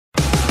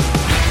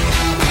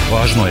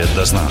Važno je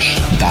da znaš.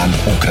 Dan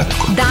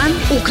ukratko. Dan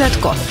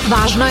ukratko.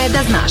 Važno je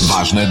da znaš.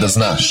 Važno je da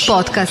znaš.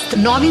 Podcast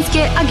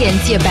novinske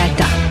agencije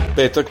Beta.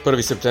 Petak,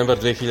 1.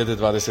 septembar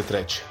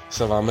 2023.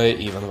 Sa vama je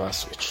Ivan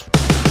Vasović.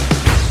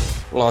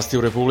 Vlasti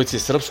u Republici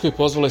Srpskoj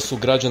pozvale su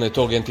građane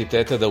tog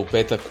entiteta da u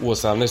petak u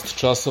 18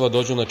 časova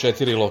dođu na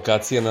 4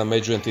 lokacije na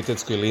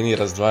međuentitetskoj liniji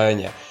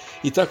razdvajanja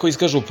i tako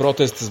iskažu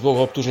protest zbog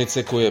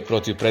optužnice koju je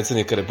protiv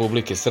predsjednika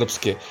Republike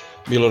Srpske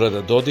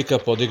Milorada Dodika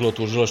podiglo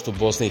tužilaštvo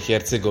Bosne i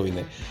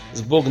Hercegovine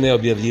zbog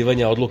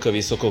neobjavljivanja odluka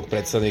visokog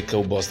predstavnika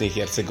u Bosni i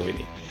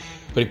Hercegovini.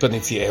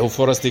 Pripadnici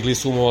EUFOR-a stigli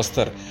su u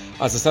Mostar,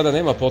 a za sada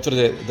nema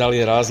potvrde da li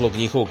je razlog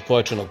njihovog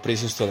pojačanog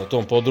prisustva na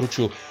tom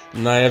području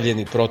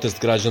najavljeni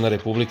protest građana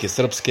Republike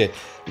Srpske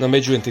na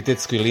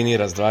međuentitetskoj liniji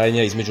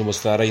razdvajanja između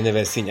Mostara i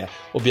Nevesinja,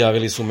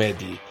 objavili su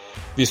mediji.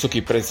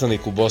 Visoki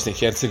predstavnik u Bosni i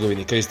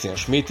Hercegovini Kristijan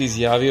Šmit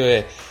izjavio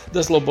je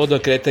da sloboda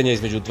kretanja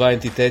između dva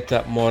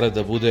entiteta mora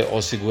da bude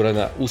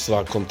osigurana u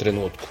svakom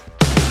trenutku.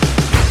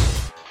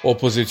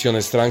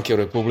 Opozicione stranke u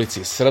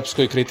Republici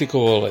Srpskoj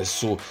kritikovale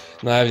su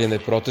najavljene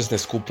protestne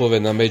skupove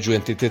na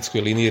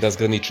međuentitetskoj liniji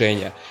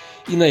razgraničenja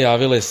i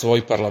najavile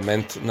svoj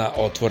parlament na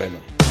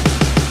otvorenom.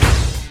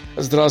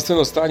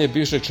 Zdravstveno stanje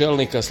bivšeg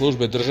čelnika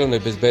službe državne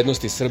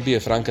bezbednosti Srbije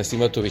Franka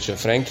Simatovića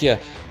Frenkija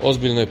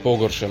ozbiljno je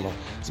pogoršano,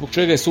 zbog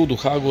čega je sud u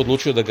Hagu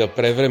odlučio da ga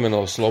prevremeno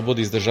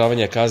oslobodi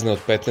izdržavanja kazne od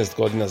 15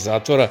 godina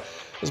zatvora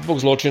zbog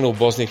zločina u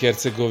Bosni i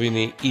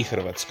Hercegovini i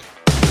Hrvatskoj.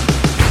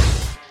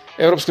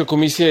 Evropska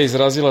komisija je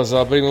izrazila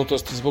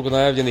zabrinutost zbog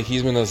najavljenih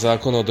izmena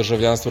zakona o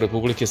državljanstvu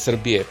Republike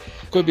Srbije,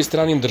 koje bi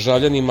stranim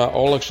državljanima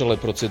olakšale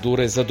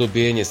procedure za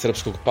dobijanje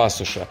srpskog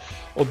pasoša,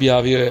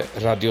 objavio je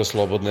Radio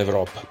Slobodna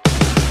Evropa.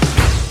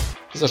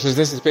 Za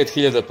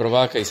 65.000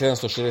 prvaka i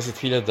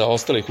 760.000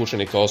 ostalih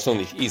učenika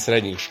osnovnih i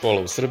srednjih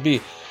škola u Srbiji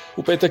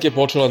u petak je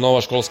počela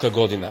nova školska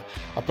godina,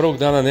 a prvog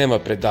dana nema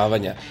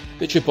predavanja,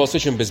 već je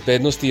posvećen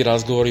bezbednosti i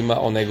razgovorima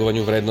o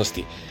negovanju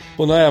vrednosti.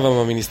 Po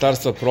najavama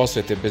Ministarstva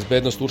prosvete,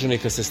 bezbednost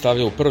učenika se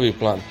stavlja u prvi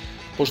plan,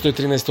 pošto je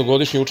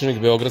 13-godišnji učenik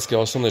Beogradske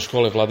osnovne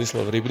škole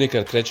Vladislav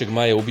Ribnikar 3.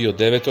 maja ubio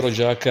 9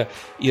 đaka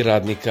i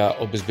radnika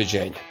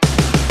obezbeđenja.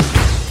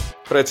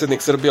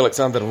 Predsednik Srbije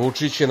Aleksandar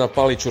Vučić je na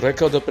Paliću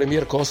rekao da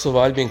premijer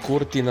Kosova Aljbin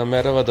Kurti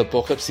namerava da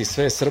pohapsi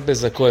sve Srbe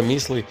za koje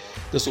misli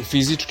da su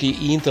fizički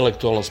i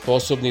intelektualno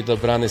sposobni da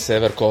brane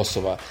sever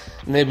Kosova,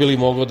 ne bi li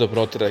mogao da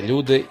protera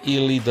ljude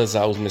ili da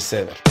zauzme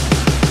sever.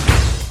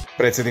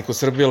 Predsedniku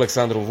Srbije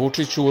Aleksandru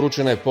Vučiću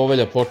uručena je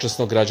povelja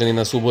počasnog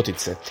građanina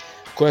Subotice,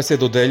 koja se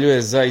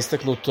dodeljuje za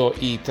istaknuto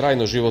i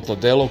trajno životno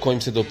delo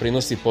kojim se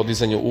doprinosi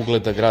podizanju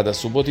ugleda grada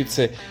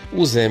Subotice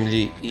u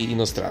zemlji i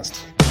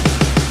inostranstvu.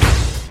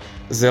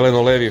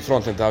 Zeleno-levi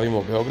front Ne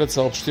davimo Beograd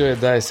saopštio je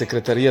da je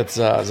Sekretarijat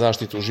za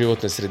zaštitu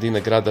životne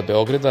sredine grada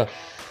Beograda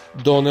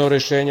doneo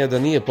rešenja da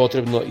nije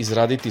potrebno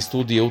izraditi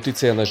studije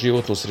uticaja na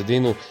životnu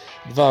sredinu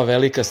dva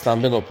velika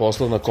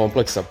stambeno-poslovna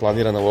kompleksa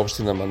planirana u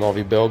opštinama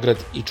Novi Beograd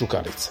i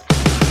Čukarica.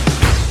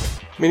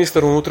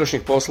 Ministar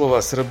unutrašnjih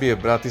poslova Srbije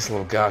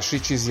Bratislav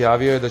Gašić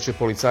izjavio je da će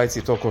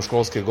policajci tokom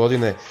školske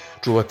godine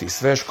čuvati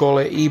sve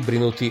škole i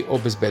brinuti o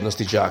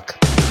bezbednosti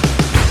đaka.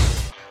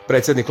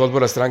 Predsednik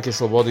odbora stranke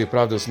Slobode i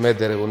pravde u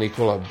Smederevu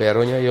Nikola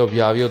Beronja je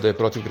objavio da je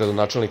protiv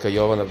gradonačelnika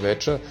Jovana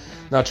Beča,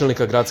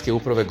 načelnika gradske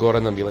uprave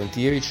Gorana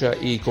Milentijevića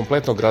i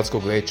kompletnog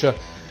gradskog veća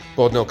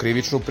podneo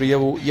krivičnu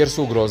prijavu jer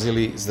su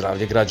ugrozili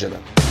zdravlje građana.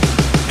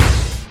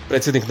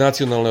 Predsednik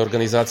Nacionalne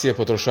organizacije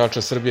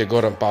potrošača Srbije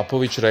Goran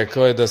Papović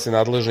rekao je da se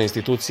nadležne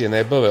institucije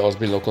ne bave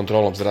ozbiljnom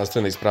kontrolom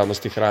zdravstvene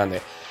ispravnosti hrane,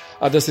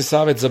 a da se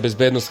Savet za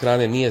bezbednost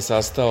hrane nije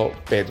sastao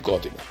 5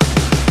 godina.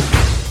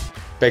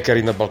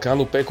 Pekari na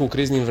Balkanu peku u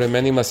kriznim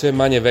vremenima sve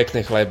manje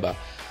vekne hleba,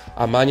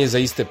 a manje za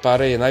iste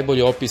pare je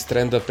najbolji opis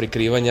trenda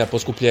prikrivanja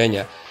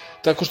poskupljenja,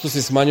 tako što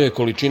se smanjuje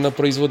količina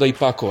proizvoda i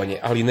pakovanje,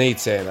 ali ne i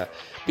cena,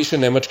 piše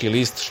nemački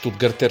list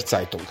Stuttgarter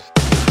Zeitung.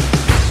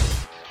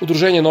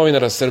 Udruženje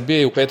novinara Srbije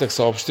je u petak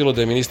saopštilo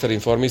da je ministar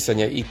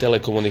informisanja i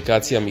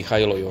telekomunikacija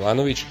Mihajlo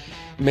Jovanović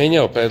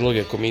menjao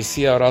predloge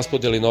komisija o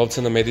raspodeli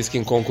novca na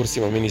medijskim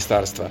konkursima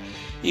ministarstva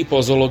i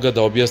pozvalo ga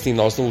da objasni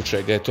na osnovu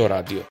čega je to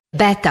radio.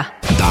 Beta.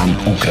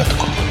 Dan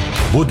ukratko.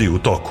 Budi u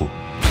toku.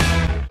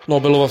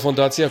 Nobelova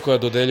fondacija koja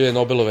dodeljuje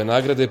Nobelove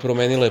nagrade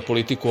promenila je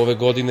politiku ove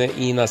godine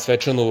i na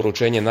svečano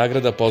uručenje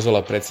nagrada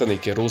pozvala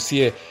predstavnike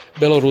Rusije,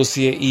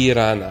 Belorusije i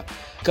Irana,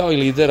 kao i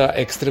lidera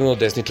ekstremno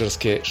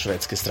desničarske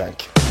švedske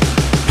stranke.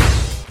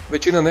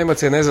 Većina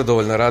Nemaca je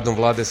nezadovoljna radom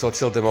vlade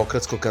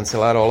socijaldemokratskog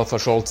kancelara Olafa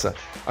Šolca,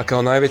 a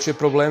kao najveće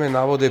probleme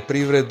navode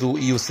privredu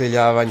i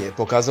useljavanje,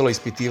 pokazalo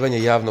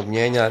ispitivanje javnog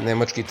mnjenja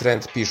nemački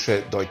trend,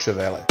 piše Deutsche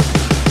Welle.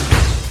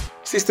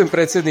 Sistem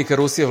predsjednika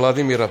Rusije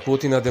Vladimira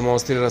Putina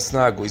demonstrira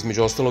snagu,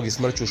 između ostalog i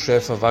smrću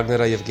šefa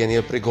Wagnera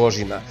Jevgenija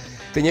Prigožina,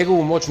 te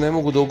njegovu moć ne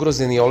mogu da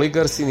ugroze ni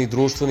oligarsi, ni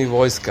društvo, ni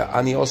vojska,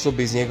 a ni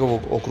osobe iz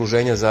njegovog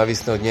okruženja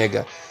zavisne od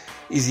njega,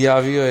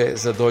 izjavio je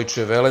za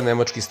Deutsche Welle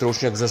nemački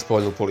stručnjak za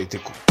spoljnu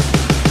politiku.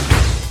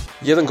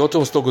 Jedan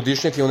gotovo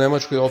 100-godišnjak je u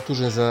Nemačkoj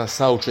optužen za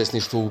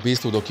saučesništvo u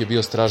ubistvu dok je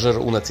bio stražar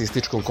u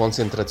nacističkom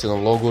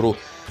koncentracionom logoru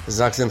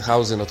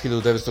Sachsenhausen od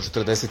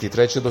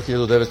 1943. do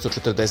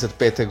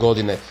 1945.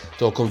 godine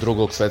tokom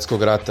Drugog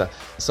svetskog rata,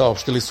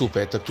 saopštili su u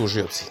petak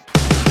tužioci.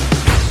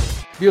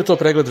 Bio to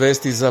pregled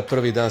vesti za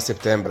prvi dan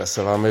septembra.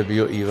 Sa vama je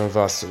bio Ivan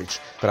Vasović.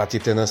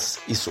 Pratite nas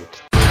i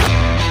sutra.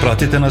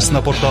 Pratite nas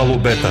na portalu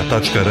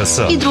beta.rs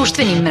I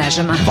društvenim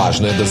mrežama.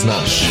 Važno je da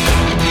znaš.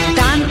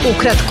 Dan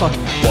ukratko.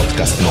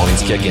 Podcast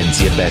novinske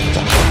agencije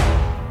Beta.